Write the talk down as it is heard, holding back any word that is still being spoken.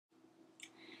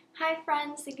Hi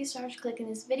friends, thank you so much for clicking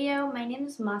this video. My name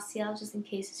is Massiel, just in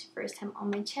case it's your first time on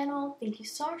my channel. Thank you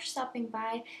so much for stopping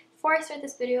by. Before I start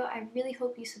this video, I really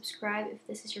hope you subscribe if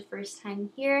this is your first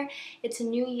time here. It's a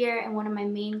new year and one of my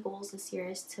main goals this year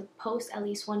is to post at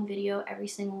least one video every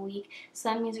single week. So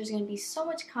that means there's going to be so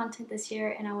much content this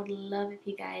year and I would love if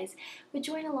you guys would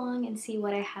join along and see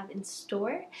what I have in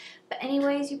store. But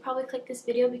anyways, you probably clicked this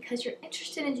video because you're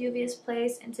interested in Juvia'S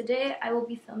place, and today I will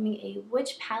be filming a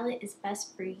which palette is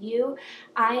best for you.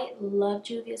 I love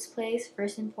Juvia'S place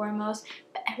first and foremost,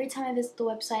 but every time I visit the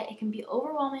website it can be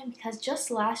overwhelming because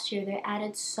just last year they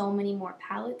added so many more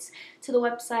palettes to the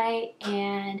website,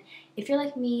 and if you're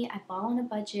like me, I ball on a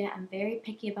budget. I'm very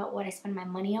picky about what I spend my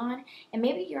money on, and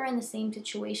maybe you're in the same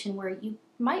situation where you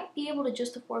might be able to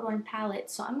just afford one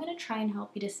palette. So I'm going to try and help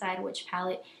you decide which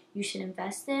palette you should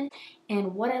invest in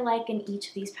and what I like in each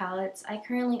of these palettes. I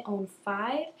currently own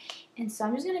 5, and so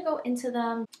I'm just going to go into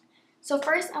them. So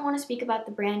first I want to speak about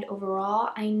the brand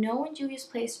overall. I know when Juvia'S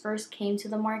place first came to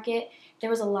the market, there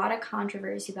was a lot of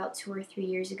controversy about 2 or 3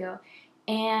 years ago.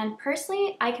 And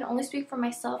personally, I can only speak for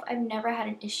myself. I've never had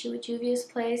an issue with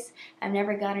Juvia'S place. I've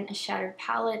never gotten a shattered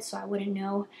palette, so I wouldn't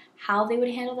know how they would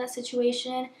handle that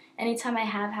situation. Anytime I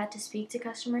have had to speak to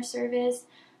customer service,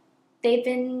 they've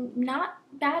been not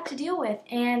bad to deal with,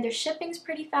 and their shipping's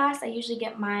pretty fast. I usually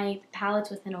get my palettes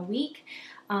within a week.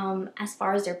 As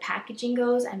far as their packaging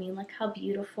goes, I mean, look how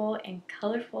beautiful and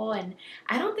colorful, and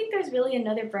I don't think there's really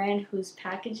another brand whose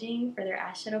packaging for their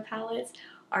eyeshadow palettes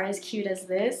are as cute as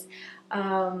this.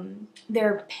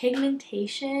 Their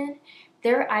pigmentation,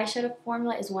 their eyeshadow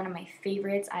formula is one of my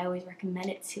favorites. I always recommend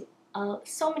it to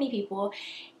so many people.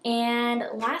 And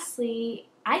lastly,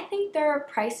 I think their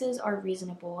prices are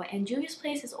reasonable, and Juvia'S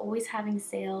place is always having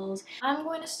sales. I'm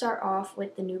going to start off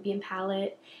with the Nubian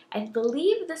palette. I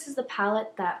believe this is the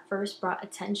palette that first brought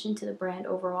attention to the brand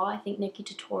overall. I think Nikki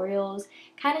Tutorials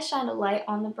kind of shined a light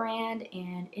on the brand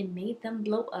and it made them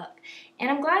blow up. And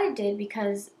I'm glad it did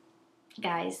because,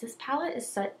 guys, this palette is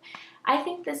such... I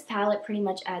think this palette pretty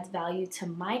much adds value to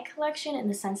my collection in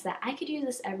the sense that I could use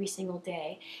this every single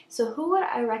day. So who would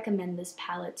I recommend this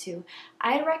palette to?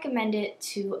 I'd recommend it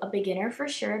to a beginner for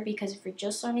sure, because if you're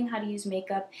just learning how to use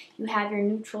makeup, you have your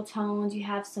neutral tones, you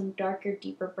have some darker,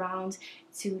 deeper browns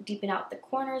to deepen out the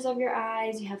corners of your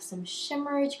eyes, you have some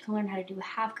shimmers, you can learn how to do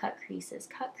half cut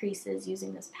creases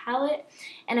using this palette.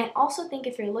 And I also think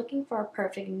if you're looking for a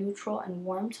perfect neutral and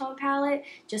warm tone palette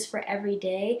just for every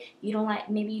day, you don't like,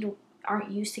 maybe you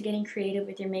aren't used to getting creative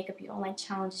with your makeup, you don't like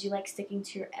challenges, you like sticking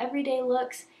to your everyday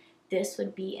looks, this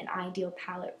would be an ideal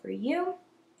palette for you.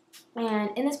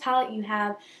 And in this palette you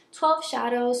have 12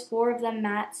 shadows, 4 of them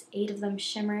mattes, 8 of them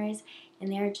shimmers,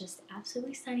 and they're just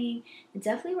absolutely stunning and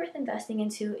definitely worth investing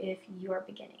into if you are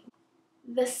beginning.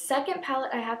 The second palette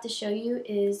I have to show you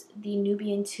is the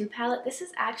Nubian 2 palette. This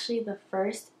is actually the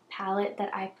first palette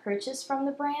that I purchased from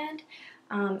the brand.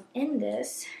 In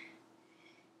this,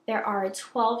 there are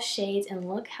 12 shades, and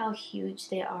look how huge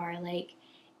they are. Like,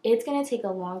 it's going to take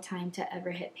a long time to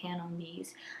ever hit pan on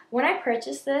these. When I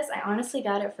purchased this, I honestly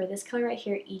got it for this color right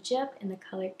here, Egypt, and the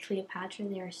color Cleopatra.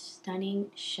 They are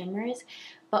stunning shimmers.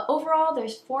 But overall,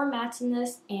 there's 4 mattes in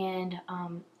this and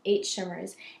 8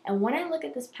 shimmers. And when I look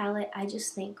at this palette, I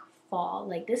just think fall.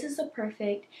 Like, this is the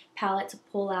perfect palette to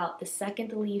pull out the second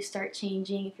the leaves start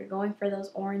changing. If you're going for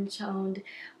those orange toned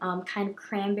kind of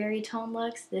cranberry tone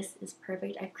looks, this is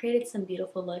perfect. I've created some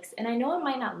beautiful looks, and I know it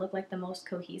might not look like the most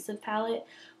cohesive palette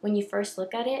when you first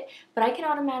look at it, but I can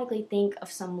automatically think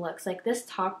of some looks. Like this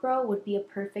top row would be a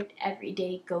perfect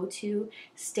everyday go-to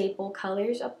staple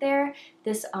colors up there.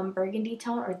 This burgundy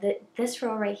tone, or this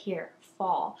row right here,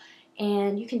 fall.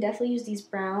 And you can definitely use these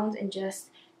browns, and just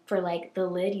for like the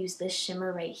lid, use this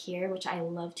shimmer right here, which I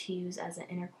love to use as an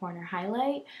inner corner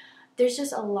highlight. There's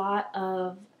just a lot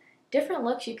of different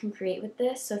looks you can create with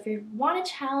this. So if you want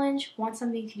a challenge, want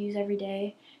something to use every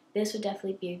day, this would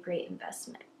definitely be a great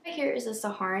investment. Right here is the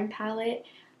Saharan palette.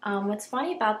 What's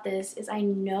funny about this is I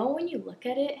know when you look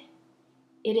at it,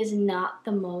 it is not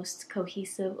the most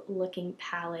cohesive looking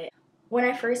palette. When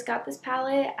I first got this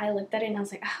palette, I looked at it and I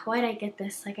was like, oh, why did I get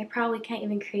this? Like, I probably can't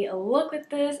even create a look with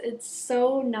this. It's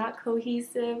so not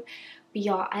cohesive. But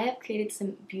y'all, I have created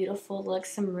some beautiful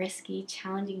looks, some risky,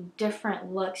 challenging, different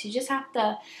looks. You just have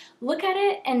to look at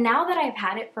it, and now that I've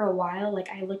had it for a while, like,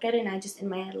 I look at it and I just, in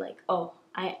my head, like, oh,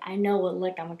 I know what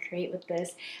look I'm gonna create with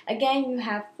this. Again, you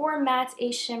have 4 mattes,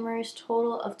 8 shimmers,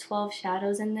 total of 12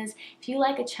 shadows in this. If you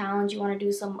like a challenge, you want to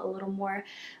do some a little more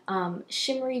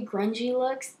shimmery, grungy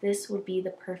looks, this would be the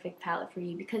perfect palette for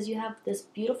you because you have this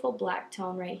beautiful black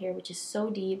tone right here, which is so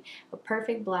deep, a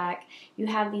perfect black. You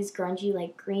have these grungy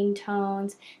like green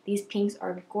tones. These pinks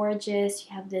are gorgeous.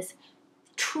 You have this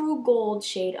true gold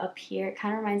shade up here. It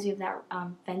kind of reminds me of that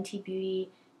Fenty Beauty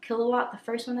Kilowatt, the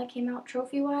first one that came out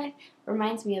trophy-wise.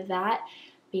 Reminds me of that.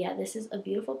 But yeah, this is a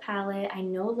beautiful palette. I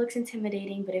know it looks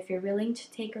intimidating, but if you're willing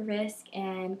to take a risk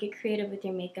and get creative with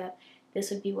your makeup,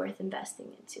 this would be worth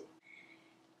investing into.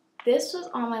 This was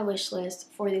on my wish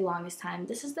list for the longest time.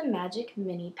 This is the Magic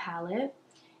Mini palette.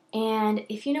 And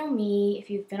if you know me, if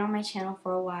you've been on my channel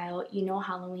for a while, you know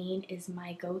Halloween is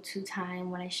my go-to time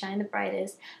when I shine the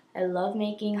brightest. I love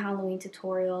making Halloween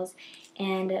tutorials.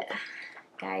 And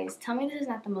guys, tell me this is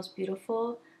not the most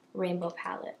beautiful rainbow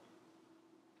palette.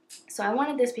 So I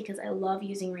wanted this because I love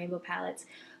using rainbow palettes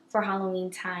for Halloween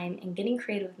time and getting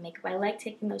creative with makeup. I like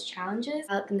taking those challenges.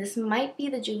 And this might be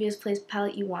the Juvia'S Place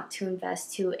palette you want to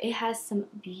invest to. It has some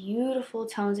beautiful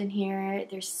tones in here.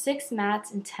 There's 6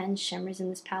 mattes and 10 shimmers in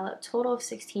this palette, a total of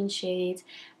 16 shades.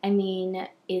 I mean,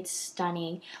 it's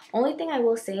stunning. Only thing I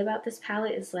will say about this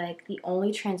palette is like the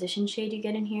only transition shade you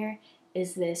get in here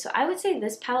is this. So I would say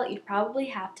this palette you'd probably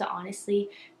have to honestly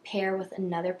pair with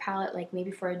another palette, like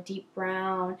maybe for a deep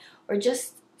brown or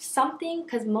just something,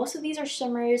 because most of these are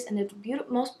shimmers and they're the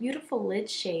most beautiful lid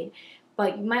shade,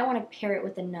 but you might want to pair it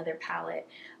with another palette.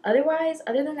 Otherwise,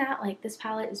 other than that, like this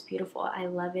palette is beautiful. I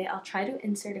love it. I'll try to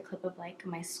insert a clip of like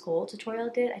my skull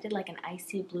tutorial I did like an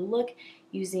icy blue look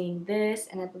using this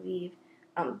and I believe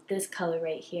this color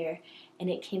right here,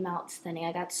 and it came out stunning.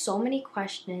 I got so many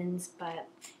questions, but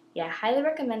yeah, highly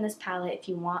recommend this palette if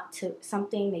you want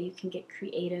something that you can get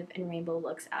creative and rainbow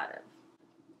looks out of.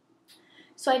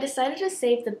 So I decided to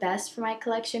save the best for my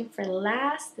collection for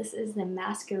last. This is the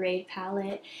Masquerade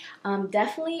palette.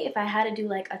 Definitely if I had to do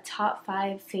like a top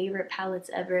 5 favorite palettes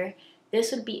ever,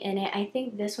 this would be in it. I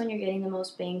think this one you're getting the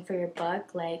most bang for your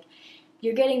buck. Like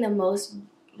you're getting the most,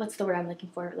 what's the word I'm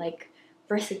looking for? Like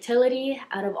versatility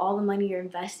out of all the money you're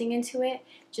investing into it.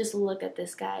 Just look at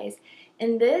this, guys.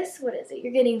 In this, what is it?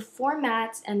 You're getting 4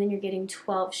 mattes and then you're getting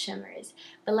 12 shimmers.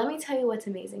 But let me tell you what's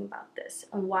amazing about this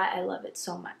and why I love it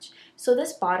so much. So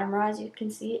this bottom row, as you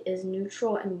can see, is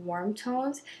neutral and warm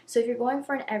tones. So if you're going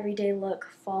for an everyday look,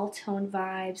 fall tone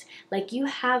vibes, like you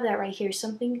have that right here.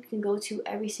 Something you can go to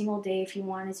every single day if you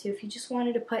wanted to. If you just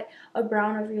wanted to put a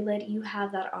brown over your lid, you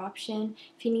have that option.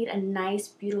 If you need a nice,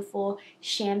 beautiful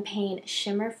champagne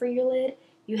shimmer for your lid,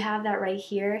 you have that right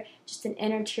here. Just an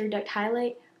inner tear duct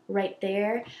highlight right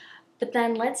there. But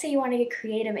then let's say you want to get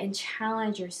creative and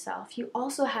challenge yourself. You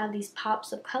also have these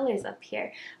pops of colors up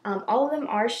here. All of them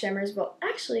are shimmers, but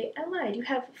actually I lied. You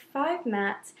have 5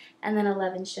 mattes and then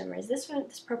 11 shimmers. This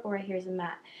purple right here is a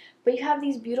matte. But you have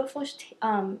these beautiful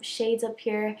shades up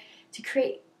here to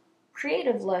create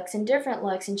creative looks and different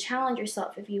looks and challenge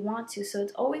yourself if you want to. So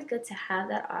it's always good to have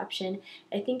that option.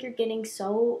 I think you're getting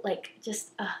so like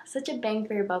just such a bang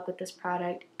for your buck with this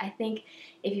product. I think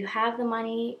if you have the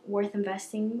money worth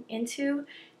investing into,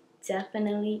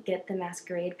 definitely get the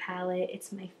Masquerade palette.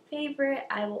 It's my favorite.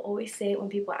 I will always say it when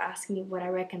people ask me what I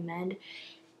recommend.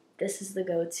 This is the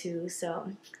go-to.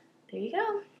 So there you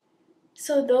go.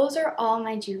 So those are all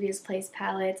my Juvia'S Place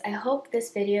palettes. I hope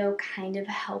this video kind of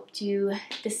helped you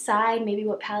decide maybe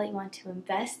what palette you want to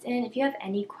invest in. If you have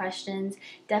any questions,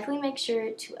 definitely make sure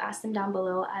to ask them down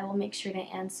below. I will make sure to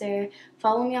answer.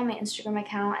 Follow me on my Instagram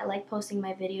account. I like posting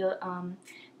my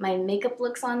my makeup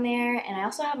looks on there, and I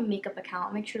also have a makeup account.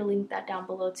 I'll make sure to link that down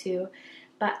below too.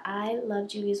 But I love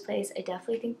Juvia'S Place. I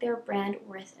definitely think they're a brand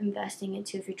worth investing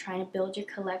into if you're trying to build your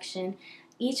collection.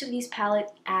 Each of these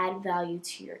palettes add value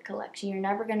to your collection. You're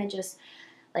never going to just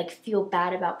like feel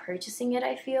bad about purchasing it,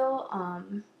 I feel.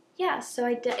 Yeah, so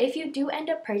if you do end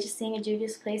up purchasing a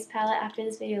Juvia'S Place palette after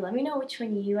this video, let me know which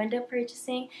one you end up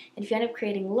purchasing. And if you end up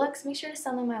creating looks, make sure to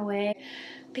send them my way.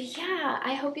 But yeah,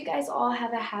 I hope you guys all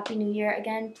have a happy new year.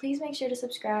 Again, please make sure to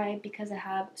subscribe because I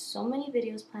have so many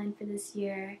videos planned for this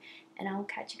year. And I will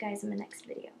catch you guys in the next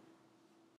video.